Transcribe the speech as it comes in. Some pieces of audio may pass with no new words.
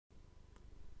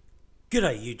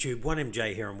G'day YouTube,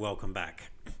 1MJ here and welcome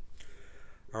back.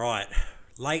 Alright,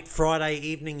 late Friday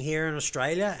evening here in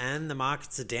Australia and the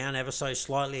markets are down ever so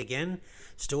slightly again.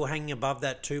 Still hanging above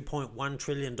that $2.1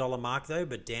 trillion mark though,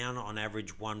 but down on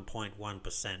average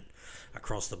 1.1%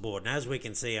 across the board. And as we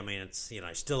can see, I mean, it's,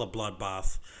 still a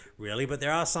bloodbath really, but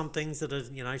there are some things that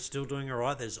are, still doing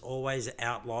alright. There's always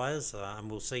outliers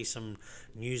and we'll see some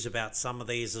news about some of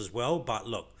these as well. But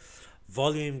look,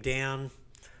 volume down,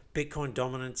 Bitcoin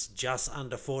dominance just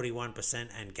under 41%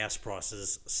 and gas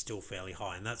prices still fairly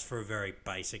high, and that's for a very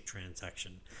basic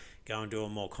transaction. Go and do a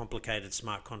more complicated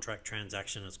smart contract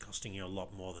transaction, it's costing you a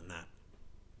lot more than that.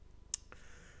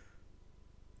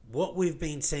 What we've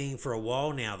been seeing for a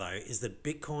while now though is that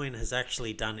Bitcoin has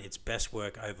actually done its best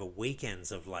work over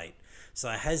weekends of late.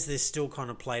 So has this still kind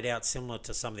of played out similar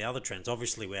to some of the other trends?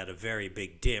 Obviously we had a very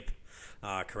big dip,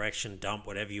 correction, dump,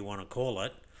 whatever you want to call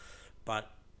it,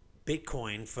 but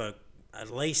Bitcoin for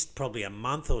at least probably a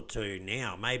month or two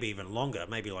now, maybe even longer,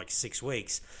 maybe like 6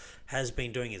 weeks, has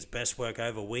been doing its best work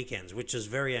over weekends, which is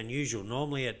very unusual.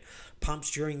 Normally it pumps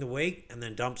during the week and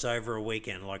then dumps over a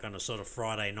weekend, like on a sort of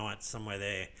Friday night somewhere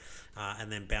there,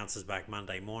 and then bounces back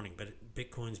Monday morning. But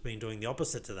Bitcoin's been doing the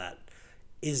opposite to that.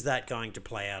 Is that going to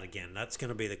play out again? That's going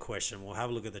to be the question. We'll have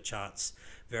a look at the charts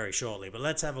very shortly, but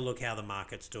let's have a look how the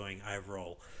market's doing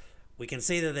overall. We can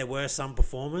see that there were some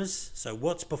performers. So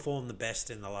what's performed the best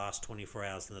in the last 24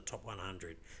 hours in the top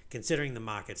 100, considering the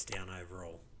market's down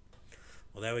overall?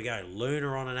 Well, there we go. Luna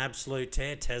on an absolute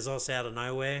tear. Tezos out of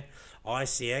nowhere.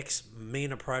 ICX,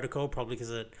 Mina Protocol, probably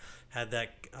because it had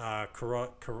that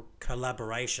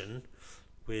collaboration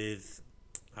with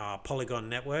Polygon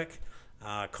Network.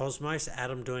 Cosmos,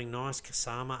 Atom doing nice.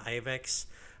 Kasama, Avex,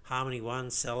 Harmony One,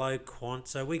 Cello, Quant.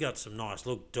 So we got some nice,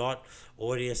 look, Dot,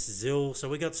 Audius, Zill. So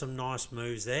we got some nice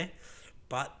moves there.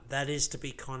 But that is to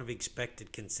be kind of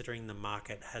expected considering the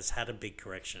market has had a big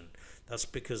correction. That's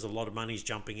because a lot of money's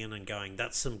jumping in and going,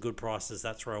 that's some good prices,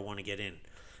 that's where I want to get in.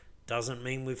 Doesn't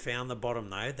mean we've found the bottom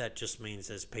though. That just means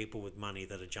there's people with money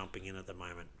that are jumping in at the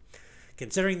moment.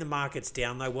 Considering the market's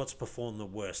down though, what's performed the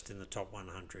worst in the top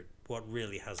 100? What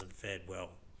really hasn't fared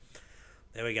well?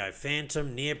 There we go.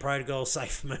 Phantom, Near Protocol,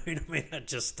 Safe Moon. I mean, that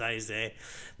just stays there.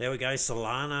 There we go.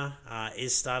 Solana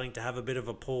is starting to have a bit of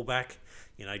a pullback.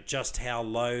 Just how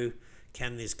low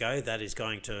can this go? That is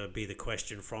going to be the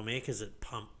question from here because it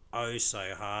pumped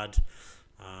so hard.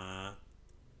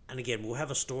 And again, we'll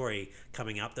have a story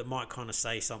coming up that might kind of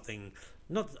say something.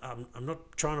 I'm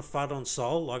not trying to FUD on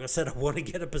Sol. Like I said, I want to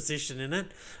get a position in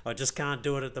it. I just can't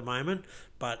do it at the moment.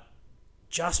 But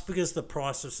just because the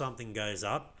price of something goes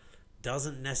up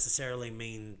doesn't necessarily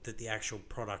mean that the actual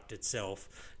product itself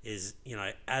is,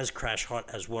 as crash hot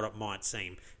as what it might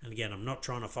seem. And again, I'm not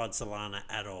trying to FUD Solana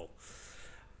at all.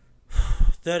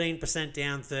 13%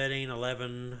 down, 13,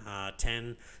 11,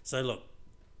 10. So look,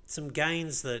 some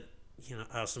gains that,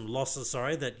 some losses,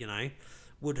 sorry, that,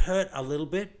 would hurt a little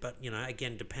bit, but,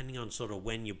 again, depending on sort of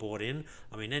when you bought in.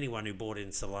 I mean, anyone who bought in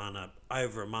Solana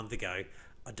over a month ago,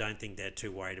 I don't think they're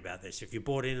too worried about this. If you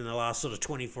bought in the last sort of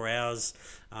 24 hours,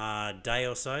 day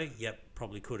or so, yep,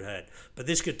 probably could hurt. But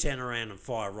this could turn around and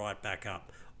fire right back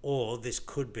up. Or this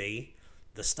could be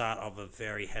the start of a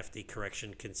very hefty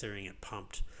correction considering it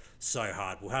pumped so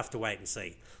hard. We'll have to wait and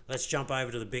see. Let's jump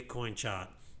over to the Bitcoin chart.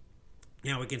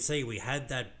 Now we can see we had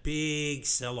that big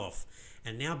sell-off.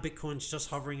 And now Bitcoin's just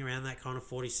hovering around that kind of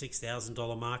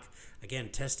 $46,000 mark. Again,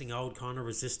 testing old kind of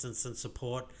resistance and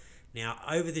support. Now,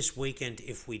 over this weekend,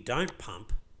 if we don't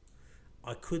pump,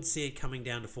 I could see it coming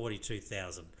down to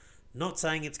 42,000. Not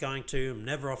saying it's going to. I'm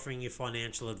never offering you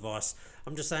financial advice.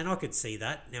 I'm just saying I could see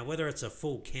that. Now, whether it's a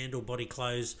full candle body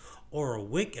close or a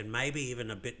wick and maybe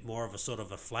even a bit more of a sort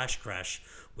of a flash crash,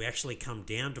 we actually come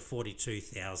down to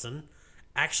 42,000.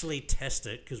 Actually test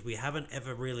it because we haven't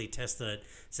ever really tested it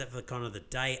except for kind of the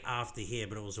day after here,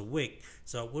 but it was a wick,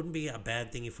 so it wouldn't be a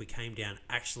bad thing if we came down,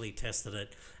 actually tested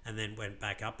it and then went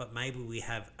back up. But maybe we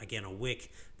have again a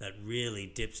wick that really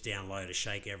dips down low to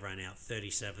shake everyone out.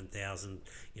 37,000,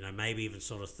 maybe even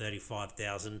sort of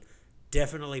 35,000.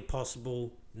 Definitely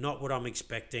possible, not what I'm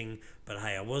expecting, but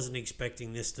hey, I wasn't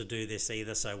expecting this to do this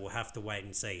either, so we'll have to wait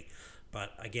and see.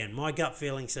 But again, my gut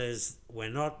feeling says we're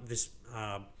not this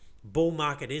bull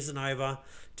market isn't over.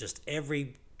 Just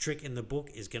every trick in the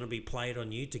book is going to be played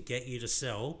on you to get you to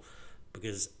sell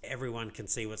because everyone can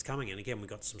see what's coming. And again, we've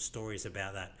got some stories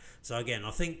about that. So again, I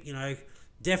think,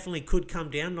 definitely could come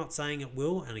down, not saying it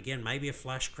will. And again, maybe a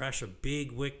flash crash, a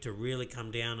big wick to really come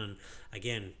down. And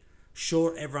again,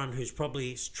 short everyone who's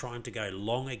probably trying to go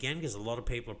long again because a lot of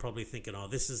people are probably thinking, oh,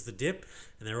 this is the dip.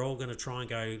 And they're all going to try and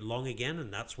go long again.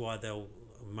 And that's why they'll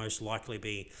most likely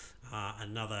be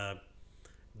another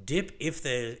dip if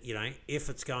they're, if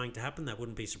it's going to happen. That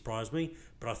wouldn't be surprise me,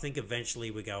 but I think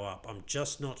eventually we go up. I'm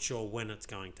just not sure when it's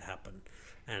going to happen.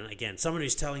 And again, someone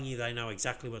who's telling you they know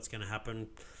exactly what's going to happen,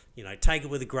 take it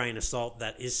with a grain of salt.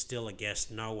 That is still a guess.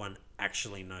 No one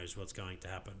actually knows what's going to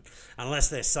happen unless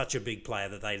they're such a big player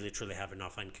that they literally have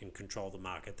enough and can control the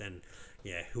market. Then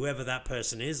yeah, whoever that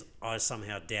person is, I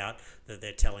somehow doubt that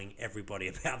they're telling everybody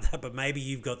about that, but maybe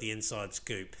you've got the inside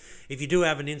scoop. If you do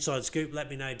have an inside scoop, let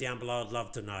me know down below. I'd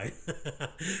love to know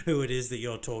who it is that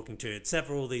you're talking to, except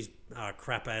for all these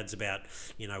crap ads about,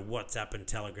 WhatsApp and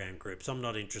Telegram groups. I'm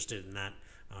not interested in that,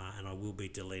 and I will be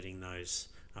deleting those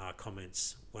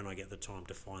comments when I get the time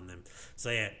to find them. So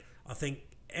yeah, I think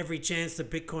every chance that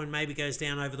Bitcoin maybe goes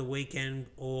down over the weekend,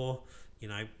 or,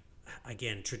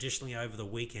 again, traditionally over the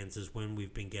weekends is when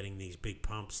we've been getting these big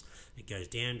pumps. It goes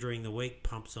down during the week,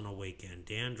 pumps on a weekend.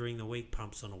 Down during the week,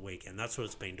 pumps on a weekend. That's what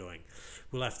it's been doing.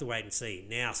 We'll have to wait and see.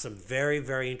 Now, some very,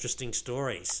 very interesting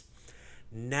stories.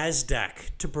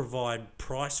 NASDAQ to provide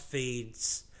price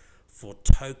feeds for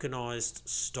tokenized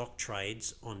stock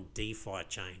trades on DeFi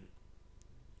chain.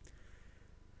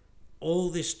 All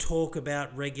this talk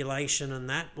about regulation and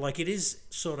that, it is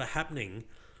sort of happening,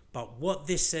 but what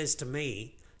this says to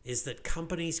me is that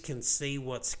companies can see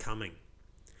what's coming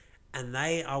and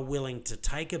they are willing to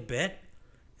take a bet.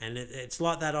 And it's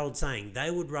like that old saying,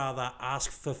 they would rather ask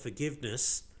for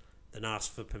forgiveness than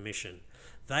ask for permission.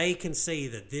 They can see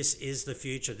that this is the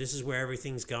future. This is where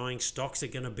everything's going. Stocks are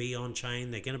going to be on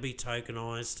chain. They're going to be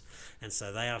tokenized. And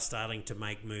so they are starting to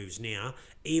make moves now,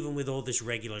 even with all this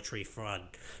regulatory FUD,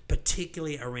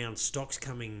 particularly around stocks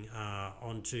coming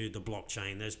onto the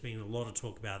blockchain. There's been a lot of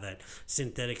talk about that.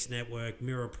 Synthetics network,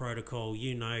 mirror protocol,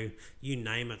 you name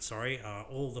it,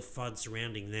 all the FUD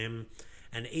surrounding them.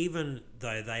 And even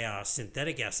though they are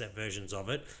synthetic asset versions of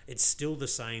it, it's still the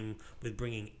same with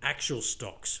bringing actual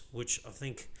stocks, which I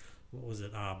think,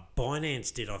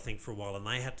 Binance did, I think, for a while, and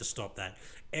they had to stop that.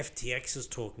 FTX is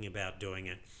talking about doing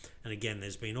it. And again,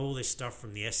 there's been all this stuff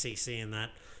from the SEC and that.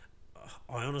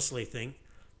 I honestly think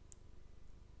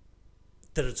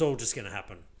that it's all just going to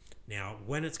happen. Now,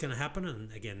 when it's going to happen,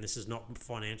 and again, this is not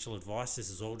financial advice, this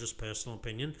is all just personal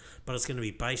opinion, but it's going to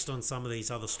be based on some of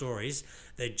these other stories.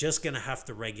 They're just going to have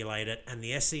to regulate it, and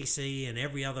the SEC and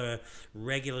every other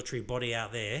regulatory body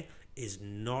out there is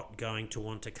not going to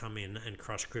want to come in and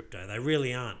crush crypto. They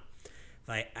really aren't.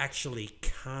 They actually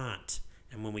can't.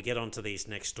 And when we get onto these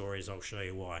next stories, I'll show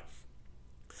you why.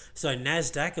 So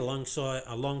NASDAQ,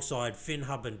 alongside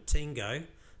FinHub and Tingo,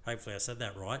 hopefully I said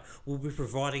that right, will be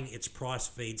providing its price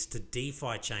feeds to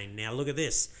DeFi chain. Now look at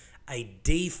this, a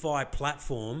DeFi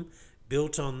platform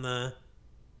built on the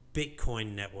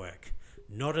Bitcoin network.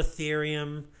 Not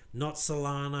Ethereum, not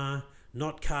Solana,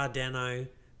 not Cardano,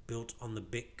 built on the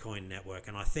Bitcoin network.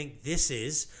 And I think this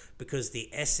is because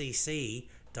the SEC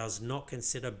does not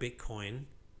consider Bitcoin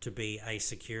to be a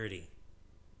security.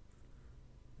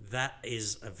 That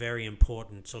is a very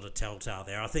important sort of telltale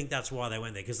there. I think that's why they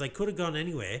went there, because they could have gone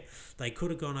anywhere. They could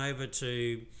have gone over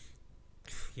to,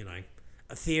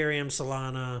 Ethereum,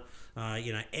 Solana,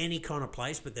 any kind of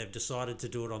place, but they've decided to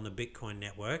do it on the Bitcoin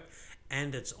network.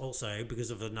 And it's also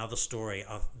because of another story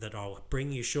that I'll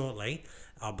bring you shortly.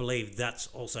 I believe that's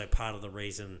also part of the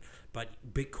reason. But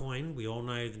Bitcoin, we all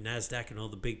know the NASDAQ and all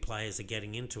the big players are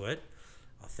getting into it.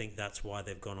 I think that's why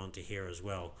they've gone on to here as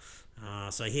well.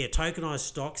 So here, tokenized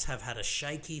stocks have had a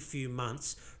shaky few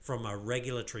months from a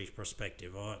regulatory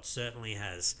perspective. Oh, it certainly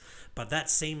has. But that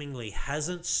seemingly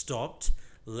hasn't stopped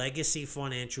legacy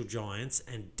financial giants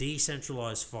and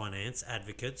decentralized finance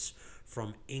advocates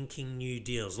from inking new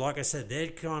deals. Like I said, they're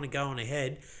kind of going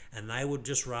ahead and they would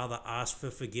just rather ask for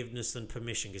forgiveness than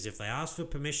permission. Because if they ask for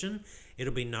permission,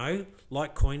 it'll be no,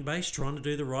 like Coinbase trying to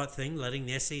do the right thing, letting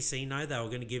the SEC know they were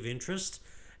going to give interest.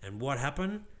 And what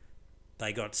happened?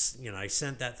 They got,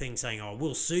 sent that thing saying, oh,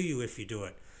 we'll sue you if you do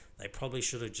it. They probably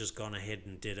should have just gone ahead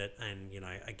and did it and,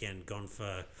 again, gone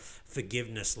for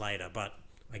forgiveness later. But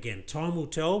again, time will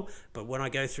tell. But when I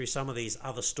go through some of these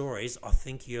other stories, I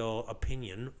think your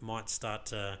opinion might start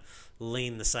to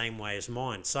lean the same way as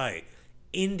mine. So,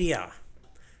 India,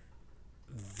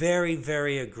 very,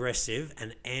 very aggressive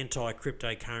and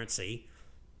anti-cryptocurrency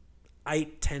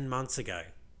 8-10 months ago.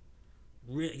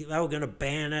 They were going to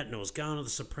ban it and it was going to the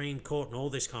Supreme Court and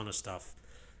all this kind of stuff.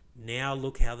 Now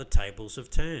look how the tables have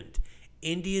turned.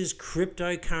 India's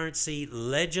cryptocurrency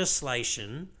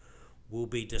legislation will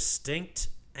be distinct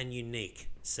and unique,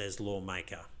 says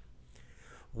lawmaker.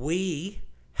 We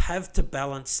have to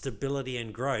balance stability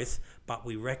and growth, but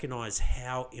we recognize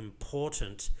how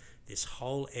important this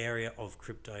whole area of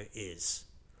crypto is.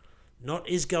 Not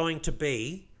is going to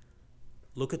be,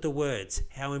 look at the words,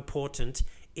 how important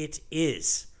It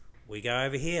is. We go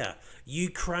over here.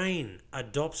 Ukraine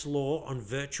adopts law on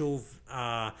virtual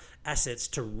assets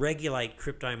to regulate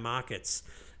crypto markets.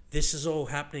 This is all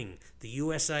happening. The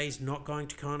USA is not going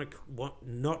to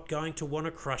want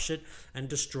to crush it and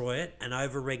destroy it and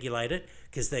over-regulate it,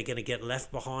 because they're going to get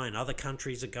left behind. Other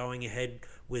countries are going ahead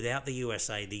without the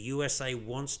USA. The USA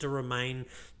wants to remain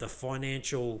the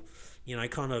financial,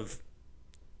 kind of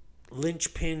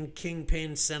linchpin,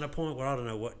 kingpin, center point. Well, I don't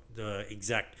know what the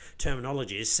exact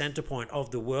terminology is. Center point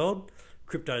of the world.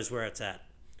 Crypto's where it's at.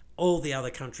 All the other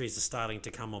countries are starting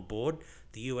to come on board.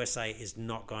 The USA is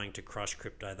not going to crush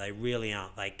crypto. They really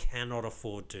aren't. They cannot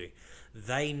afford to.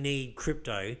 They need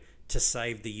crypto to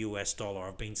save the US dollar.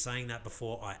 I've been saying that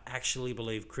before. I actually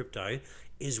believe crypto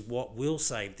is what will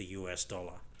save the US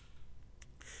dollar.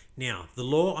 Now, the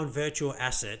law on virtual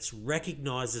assets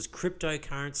recognizes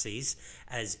cryptocurrencies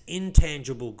as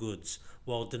intangible goods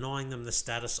while denying them the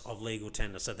status of legal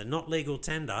tender. So they're not legal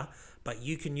tender, but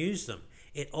you can use them.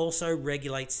 It also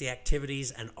regulates the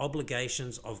activities and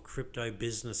obligations of crypto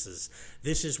businesses.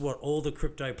 This is what all the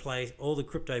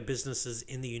crypto businesses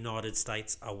in the United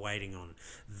States are waiting on.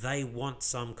 They want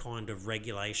some kind of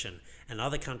regulation, and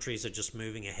other countries are just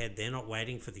moving ahead. They're not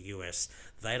waiting for the US.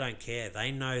 They don't care.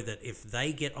 They know that if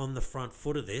they get on the front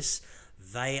foot of this,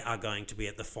 they are going to be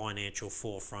at the financial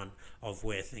forefront of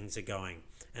where things are going.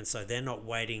 And so they're not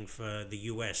waiting for the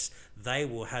US. They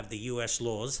will have the US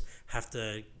laws have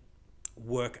to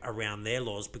work around their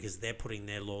laws, because they're putting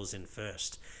their laws in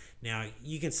first. Now,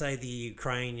 you can say the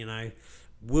Ukraine,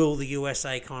 will the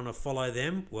USA kind of follow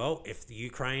them? Well, if the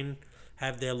Ukraine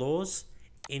have their laws,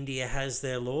 India has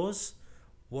their laws,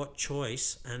 what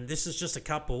choice? And this is just a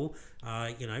couple,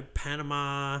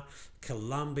 Panama,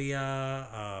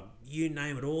 Colombia, you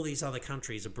name it, all these other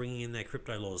countries are bringing in their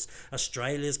crypto laws.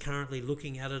 Australia's currently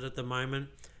looking at it at the moment.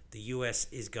 The US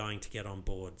is going to get on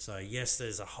board. So yes,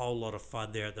 there's a whole lot of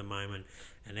FUD there at the moment,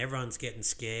 and everyone's getting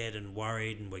scared and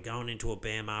worried, and we're going into a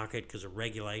bear market because of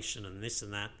regulation and this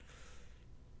and that.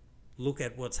 Look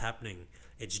at what's happening.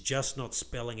 It's just not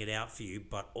spelling it out for you,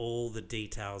 but all the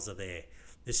details are there.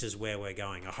 This is where we're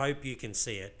going. I hope you can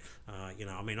see it. I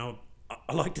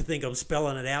like to think I'm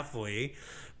spelling it out for you,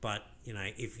 but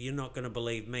if you're not going to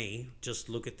believe me, just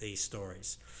look at these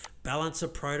stories. Balancer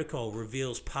Protocol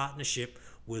reveals partnership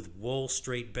with Wall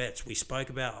Street Bets. I spoke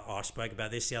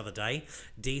about this the other day.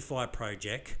 DeFi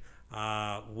project,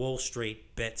 Wall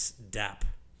Street Bets DApp.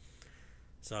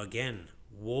 So again,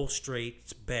 Wall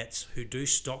Street Bets, who do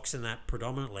stocks in that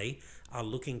predominantly, are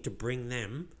looking to bring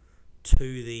them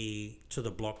to the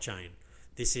blockchain.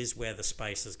 This is where the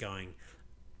space is going.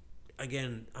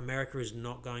 Again, America is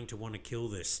not going to want to kill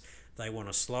this. They want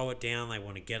to slow it down. They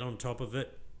want to get on top of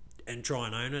it and try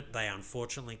and own it. They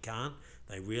unfortunately can't.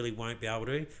 They really won't be able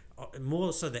to.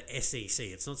 More so the SEC.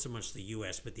 It's not so much the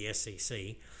US, but the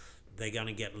SEC. They're going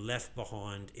to get left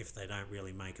behind if they don't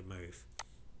really make a move.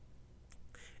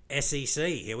 SEC,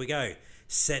 here we go,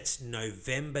 sets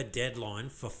November deadline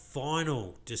for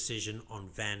final decision on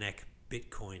VanEck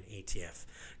Bitcoin ETF.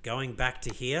 Going back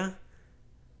to here,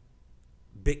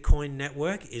 Bitcoin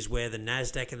Network is where the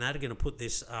NASDAQ and that are going to put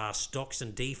this stocks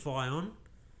and DeFi on.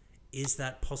 Is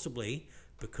that possibly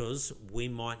because we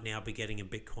might now be getting a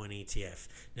Bitcoin ETF?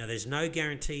 Now, there's no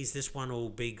guarantees this one will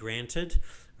be granted.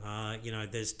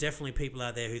 There's definitely people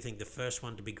out there who think the first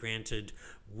one to be granted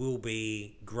will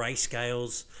be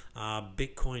Grayscale's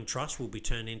Bitcoin Trust will be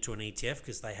turned into an ETF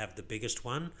because they have the biggest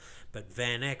one. But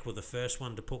VanEck were the first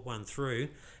one to put one through.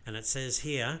 And it says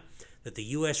here that the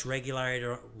US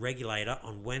regulator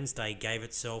on Wednesday gave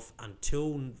itself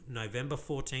until November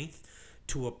 14th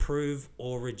to approve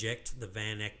or reject the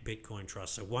VanEck Bitcoin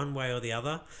Trust. So one way or the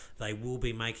other, they will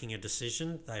be making a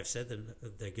decision. They've said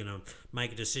that they're going to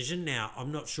make a decision. Now,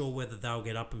 I'm not sure whether they'll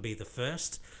get up and be the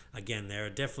first. Again, there are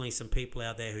definitely some people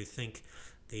out there who think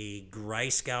the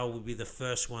Grayscale will be the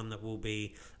first one that will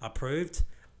be approved.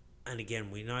 And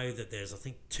again, we know that there's, I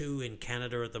think, 2 in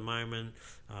Canada at the moment.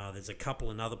 There's a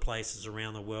couple in other places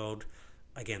around the world.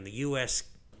 Again, the US,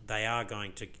 they are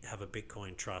going to have a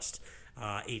Bitcoin Trust.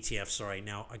 ETF, sorry.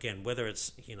 Now, again, whether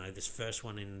it's, this first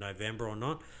one in November or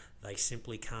not, they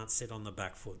simply can't sit on the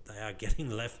back foot. They are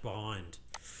getting left behind.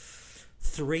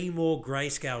 3 more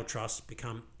Grayscale trusts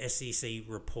become SEC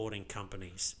reporting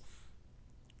companies.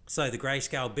 So the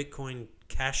Grayscale Bitcoin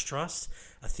Cash Trust,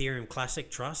 Ethereum Classic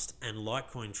Trust, and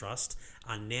Litecoin Trust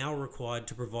are now required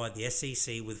to provide the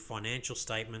SEC with financial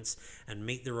statements and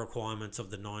meet the requirements of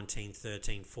the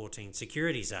 1913-14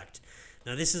 Securities Act.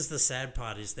 Now, this is the sad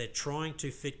part, is they're trying to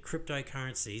fit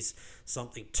cryptocurrencies,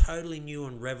 something totally new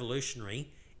and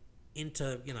revolutionary,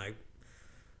 into,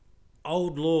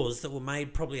 old laws that were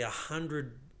made probably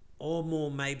 100 or more,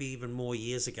 maybe even more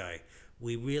years ago.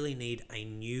 We really need a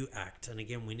new act. And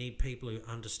again, we need people who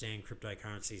understand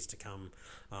cryptocurrencies to come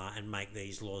and make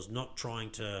these laws, not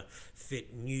trying to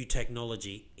fit new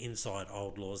technology inside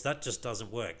old laws. That just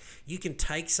doesn't work. You can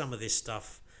take some of this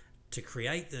stuff to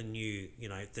create the new,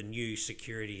 the new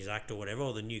Securities Act or whatever,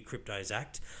 or the new Cryptos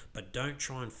Act, but don't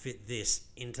try and fit this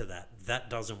into that.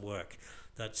 That doesn't work.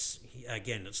 That's,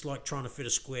 again, it's like trying to fit a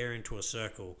square into a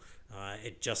circle.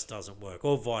 It just doesn't work,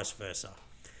 or vice versa.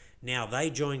 Now, they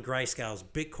joined Grayscale's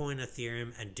Bitcoin,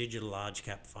 Ethereum, and Digital Large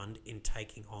Cap Fund in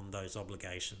taking on those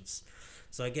obligations.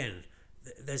 So again,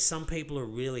 there's some people who are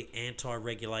really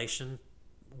anti-regulation.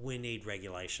 We need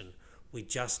regulation. We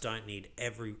just don't need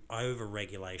every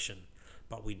over-regulation.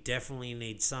 But we definitely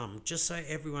need some, just so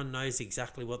everyone knows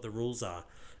exactly what the rules are.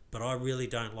 But I really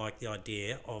don't like the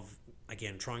idea of,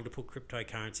 again, trying to put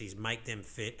cryptocurrencies, make them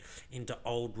fit into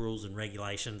old rules and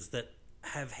regulations that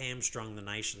have hamstrung the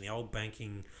nation. The old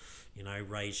banking,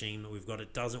 regime that we've got,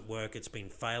 it doesn't work. It's been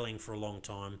failing for a long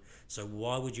time. So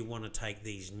why would you want to take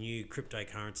these new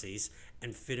cryptocurrencies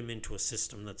and fit them into a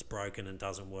system that's broken and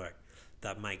doesn't work?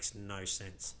 That makes no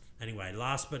sense. Anyway,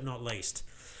 last but not least,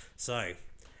 so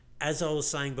as I was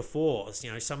saying before,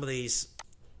 some of these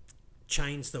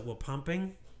chains that were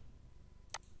pumping,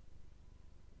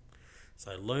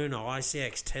 so Luna,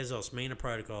 ICX, Tezos, Mina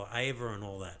Protocol, Ava, and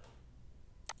all that.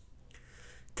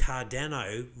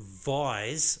 Cardano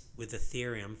vies with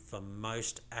Ethereum for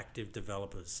most active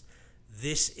developers.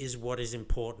 This is what is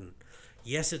important.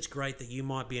 Yes, it's great that you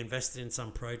might be invested in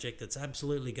some project that's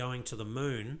absolutely going to the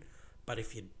moon, but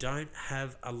if you don't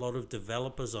have a lot of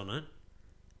developers on it,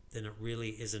 then it really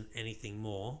isn't anything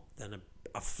more than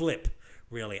a flip,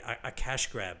 really, a cash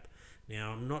grab.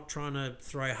 Now, I'm not trying to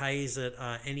throw haze at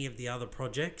any of the other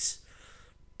projects,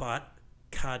 but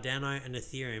Cardano and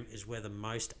Ethereum is where the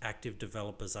most active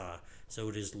developers are. So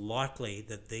it is likely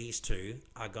that these two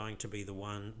are going to be the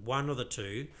one of the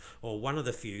two, or one of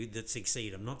the few that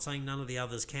succeed. I'm not saying none of the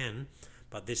others can,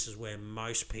 but this is where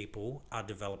most people are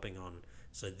developing on.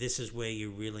 So this is where you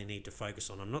really need to focus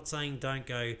on. I'm not saying don't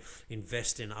go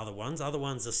invest in other ones. Other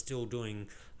ones are still doing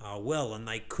well, and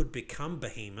they could become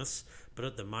behemoths. But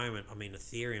at the moment,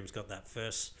 Ethereum's got that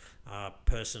first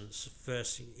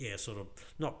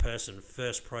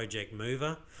project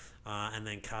mover, and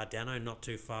then Cardano not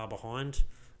too far behind.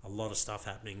 A lot of stuff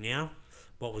happening now.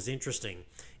 What was interesting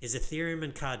is Ethereum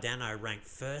and Cardano ranked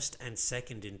first and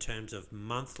second in terms of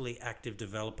monthly active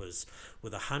developers,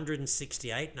 with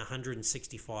 168 and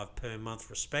 165 per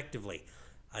month respectively.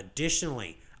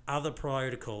 Additionally, other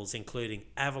protocols including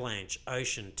Avalanche,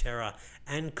 Ocean, Terra,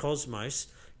 and Cosmos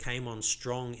came on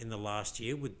strong in the last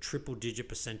year with triple-digit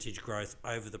percentage growth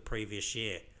over the previous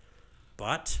year.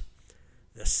 But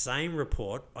the same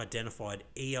report identified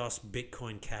EOS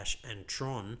Bitcoin Cash and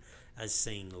Tron as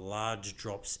seeing large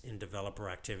drops in developer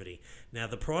activity. Now,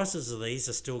 the prices of these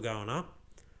are still going up,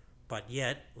 but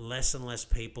yet less and less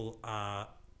people are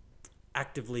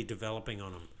actively developing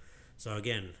on them. So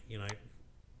again,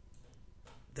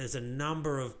 there's a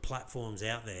number of platforms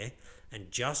out there,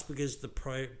 and just because the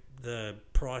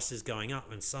price is going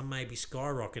up and some may be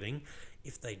skyrocketing,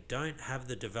 if they don't have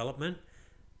the development,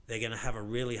 they're going to have a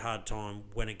really hard time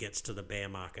when it gets to the bear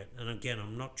market. And again,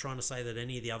 I'm not trying to say that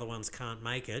any of the other ones can't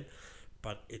make it,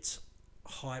 but it's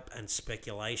hype and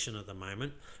speculation at the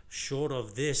moment. Short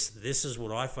of this is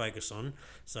what I focus on.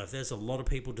 So if there's a lot of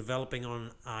people developing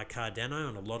on Cardano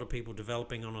and a lot of people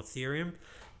developing on Ethereum,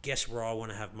 guess where I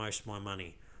want to have most of my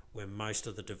money? Where most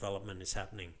of the development is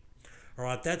happening. All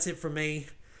right, that's it from me.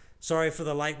 Sorry for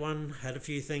the late one. Had a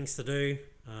few things to do.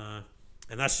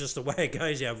 And that's just the way it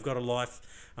goes. Yeah, I've got a life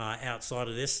outside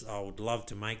of this. I would love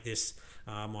to make this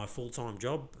my full-time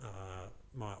job,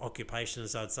 my occupation,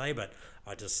 as I'd say, but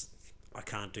I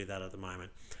can't do that at the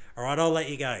moment. All right, I'll let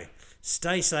you go.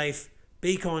 Stay safe.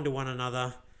 Be kind to one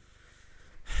another.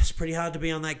 It's pretty hard to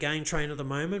be on that gain train at the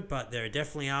moment, but there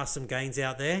definitely are some gains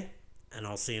out there, and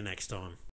I'll see you next time.